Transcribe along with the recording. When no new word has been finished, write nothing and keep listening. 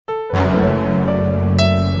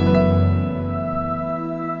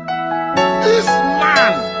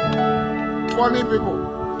funny people.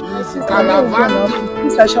 It's caravan.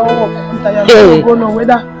 This I shall walk. I don't go no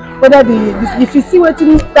whether if you see what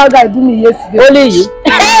that guy do me yesterday. Only you.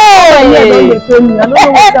 Hey. I don't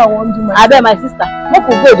know what I want to do. I bet my sister. What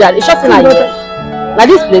could go there? It's just like like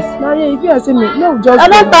this place. Now if you say me, no just. I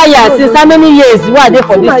don't tire since how many years? Why are they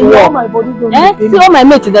for this work? See all my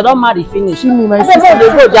mates, they don't marry finish. See me, my sister.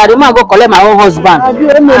 They go there. They might go collect my own husband.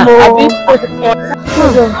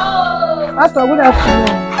 Pastor, good afternoon.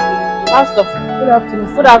 Pastor, good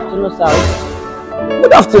afternoon. Good afternoon, sir.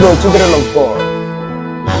 Good afternoon, children of God.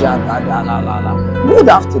 Good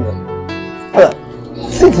afternoon.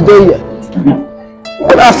 Sit down here.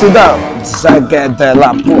 Good afternoon. Zaketela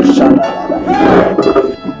pusha.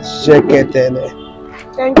 Sheketele.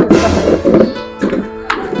 Thank you, sir.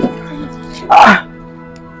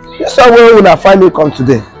 This is where we finally come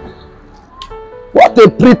today. What a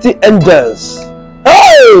pretty angels.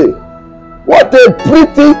 Hey! What a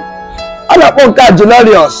pretty Anaponka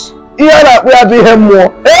Here we are doing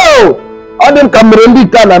more. Oh! All them Cameroon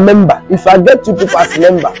can a member. If I get two people as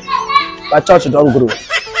member, my church don't grow.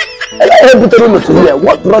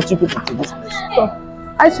 What brought you people to this place?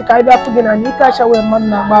 I should carry that again and you catch away man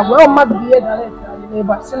now. Well, mad be direct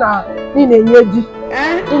neighbor. Sina, Nina Yedi.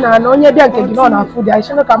 Nina, no, you don't get on our food. I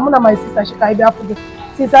should not come on my sister. She carry that food.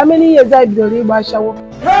 Since how many years I do the shawo?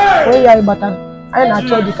 Oh, yeah, but I not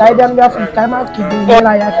told you. I don't have to come out to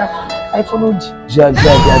the I followed you.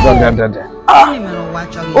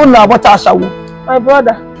 Oh, now what are shawo? My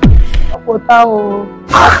brother.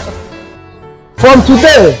 From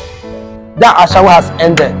today, that Ashawa has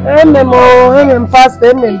ended. Amen, fast,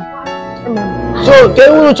 amen. So, can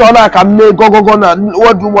you tell me go now?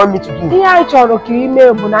 What do you want me to do? Yeah, I told you,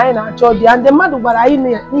 Bunai, and the mother, but I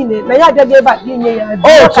need gave back in here.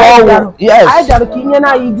 Oh, yes. I got a king and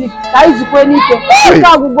I did. I is when you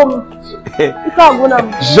can't go.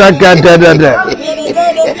 Jaka da.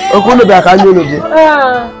 Okunu be aka nyo loje.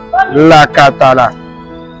 La katala.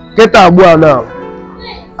 Keta abua now.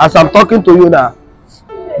 As I'm talking to you now,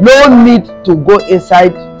 no need to go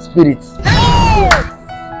inside spirits.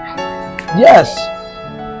 Yes.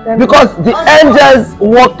 Because the angels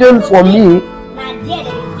working for me,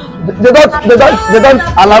 they don't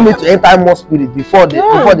allow me to enter more spirit before they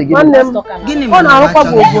give me.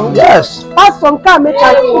 Yes. Pastor come make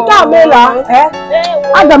Kamela,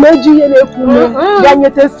 Adameji and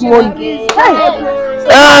Ekume, testimony.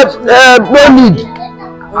 No need.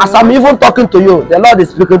 As I'm even talking to you, the Lord is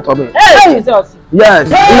speaking to me. Hey, Jesus. Yes,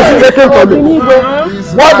 He's speaking to me.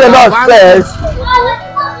 What the Lord says,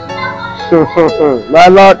 my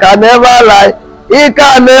Lord can never lie. He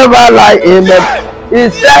can never lie. Amen. He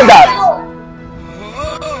said that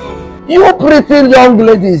you pretty young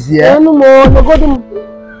ladies here. No more, no go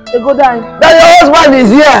down. That your husband is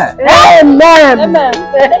here. Amen.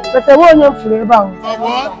 But I want you to about.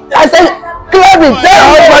 I said, clearly, tell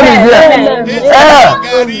your husband is here.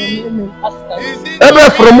 Ebe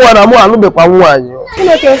from one, I'm one. You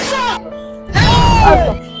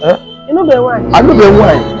know the wine. I know the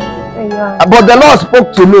wine. But the Lord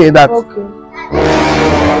spoke to me that.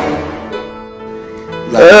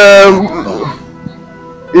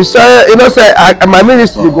 You say, my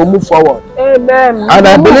ministry will move forward. Amen. And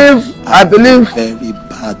I believe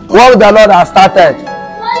what the Lord has started,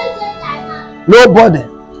 nobody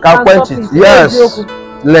can quench it. Yes.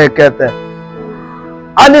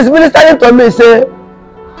 And he's ministering to me, say,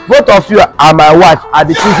 both of you are my wife, are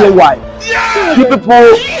the chosen wife. You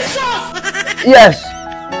people, yes.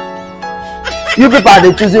 You people are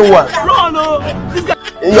the chosen one.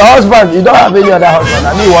 Your husband, you don't have any other husband.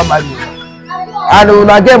 I mean, you want my money. And when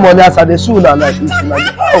I get money, as I the soon, I'm like,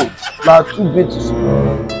 oh, now too big to see.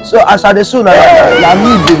 So as I the soon, I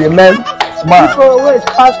need the man. Wait,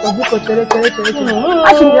 Pastor,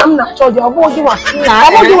 actually, I'm not sure. I'm not sure.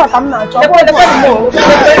 I'm not sure. I'm not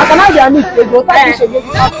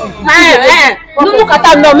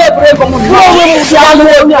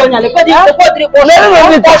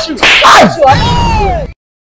sure.